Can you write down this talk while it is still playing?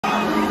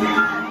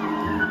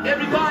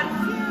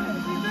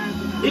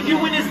If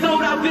you in this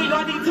sold out video,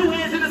 I need 2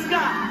 hands in the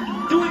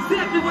sky. Do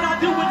exactly what I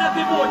do and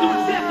nothing more. Do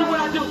exactly what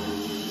I do.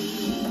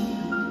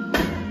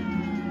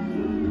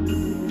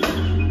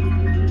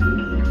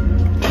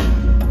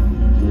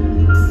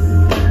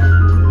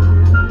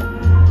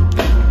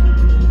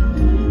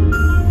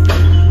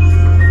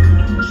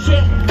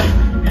 Shit,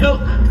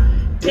 look,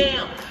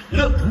 damn,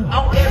 look,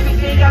 on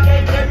everything I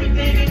gave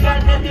everything and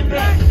got nothing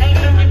back.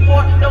 Ain't looking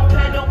for no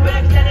plan, no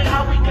back. That ain't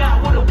how we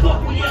got. Where the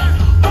fuck we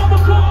at?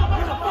 Bumper car,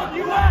 where the fuck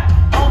you at?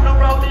 On the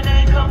road and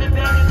ain't coming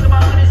back into my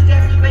 100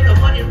 stacks. Make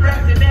 100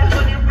 racks and that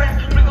 100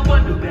 racks bring a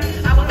wonder back.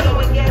 I was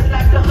throwing gas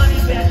like the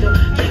honey badger.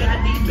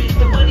 JID bitch,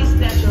 the money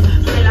snatcher.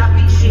 Said I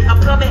be shit,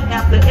 I'm coming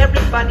after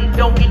everybody.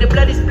 Don't be the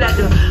bloody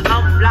splatter.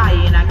 I'm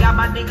flying, I got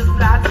my niggas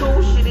fly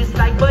too. Shit is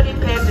like buddy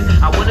passion.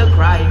 I wanna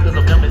cry cause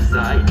I'm numb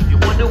inside. If you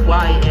wonder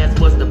why, ask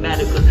what's the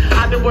matter. Cause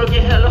I've been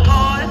working hella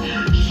hard.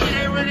 Shit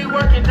ain't really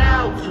working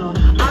out.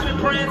 I've been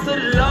praying to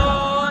the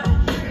Lord.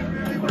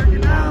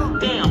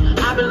 Damn,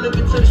 I've been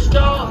looking to the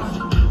stars.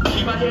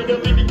 Keep my head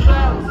up in the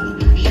clouds.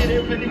 Shit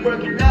ain't really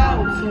working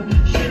out.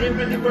 Shit ain't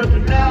really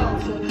working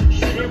out.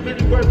 Shit ain't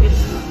really working.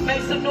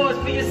 Make some noise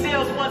for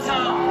yourselves one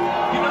time.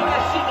 You know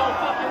that shit gon'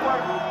 fucking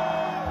work.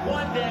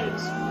 One day.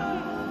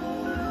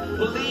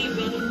 Believe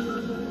in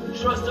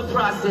it. Trust the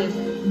process.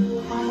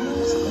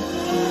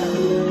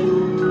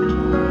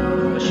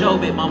 For sure,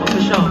 big mama,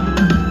 for sure.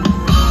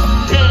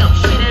 Damn,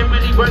 shit ain't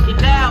really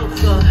working out.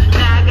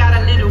 Now I got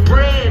a little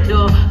bread.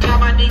 Got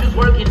my niggas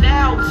working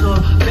out.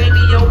 Baby,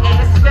 your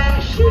ass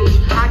fat. Sheesh,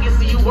 I can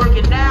see you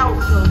working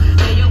out.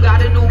 And you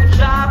got a new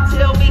job.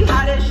 Tell me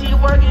how that shit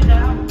working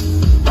out.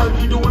 Heard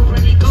you doing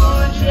pretty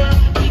good, yeah.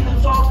 People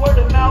talk word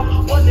of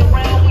mouth. Wasn't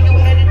around when you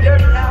had it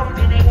dirty out.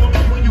 Then they won't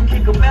when you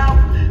kick them out.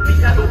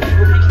 These type of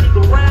people can stick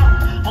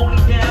around.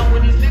 Only down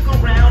when they stick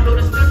around or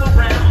to slip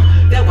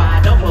around. That's why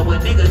I don't fuck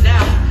with niggas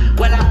now.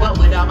 When I fuck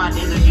with all my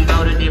niggas, you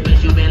know the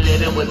difference. You been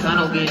living with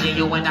tunnel vision.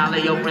 You and all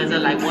of your friends are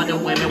like Wonder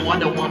Women,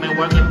 Wonder Woman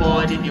working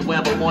for it. If you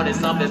ever wanted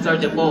something,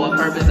 searching for a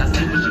purpose, I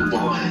see what you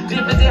want.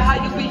 Difference in how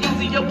you be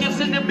using your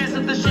gifts in the midst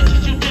of the shit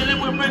that you dealing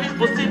with, really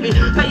specific.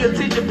 Pay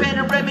attention,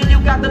 panoramic.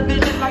 You got the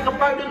vision like a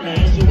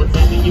Ferdinand. You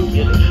attacking, you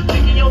killing.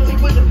 Picking your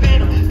teeth with the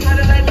venom.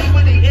 Kinda like me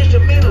with the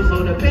instrumentals.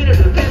 So the pen or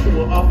the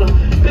pencil off the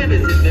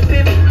pivots is the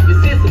pivot. You're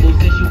sensible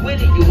since you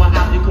winning. You are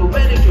object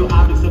corrected. Your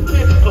objects are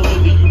pivot. So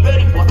when you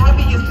ready for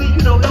obviously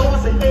you don't know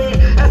what's ahead.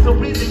 That's the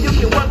reason you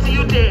can work till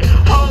you're dead.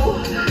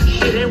 Oh,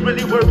 shit ain't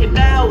really working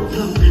out.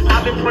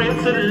 I've been praying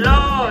to the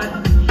Lord.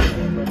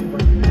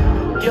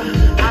 Yeah,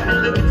 I've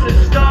been looking to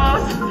the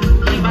stars.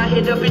 Keep my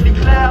head up in the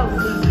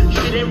clouds.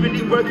 Shit ain't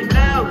really working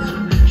out.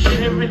 Shit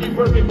ain't really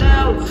working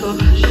out.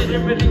 Shit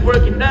ain't really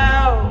working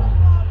out.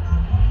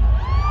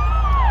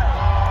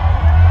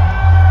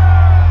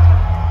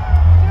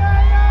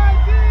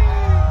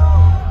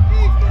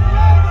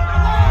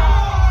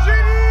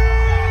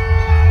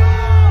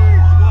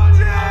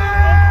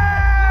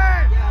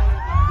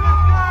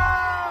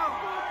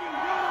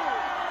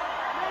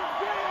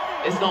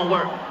 It's gonna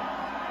work.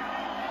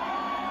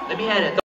 Let me have that.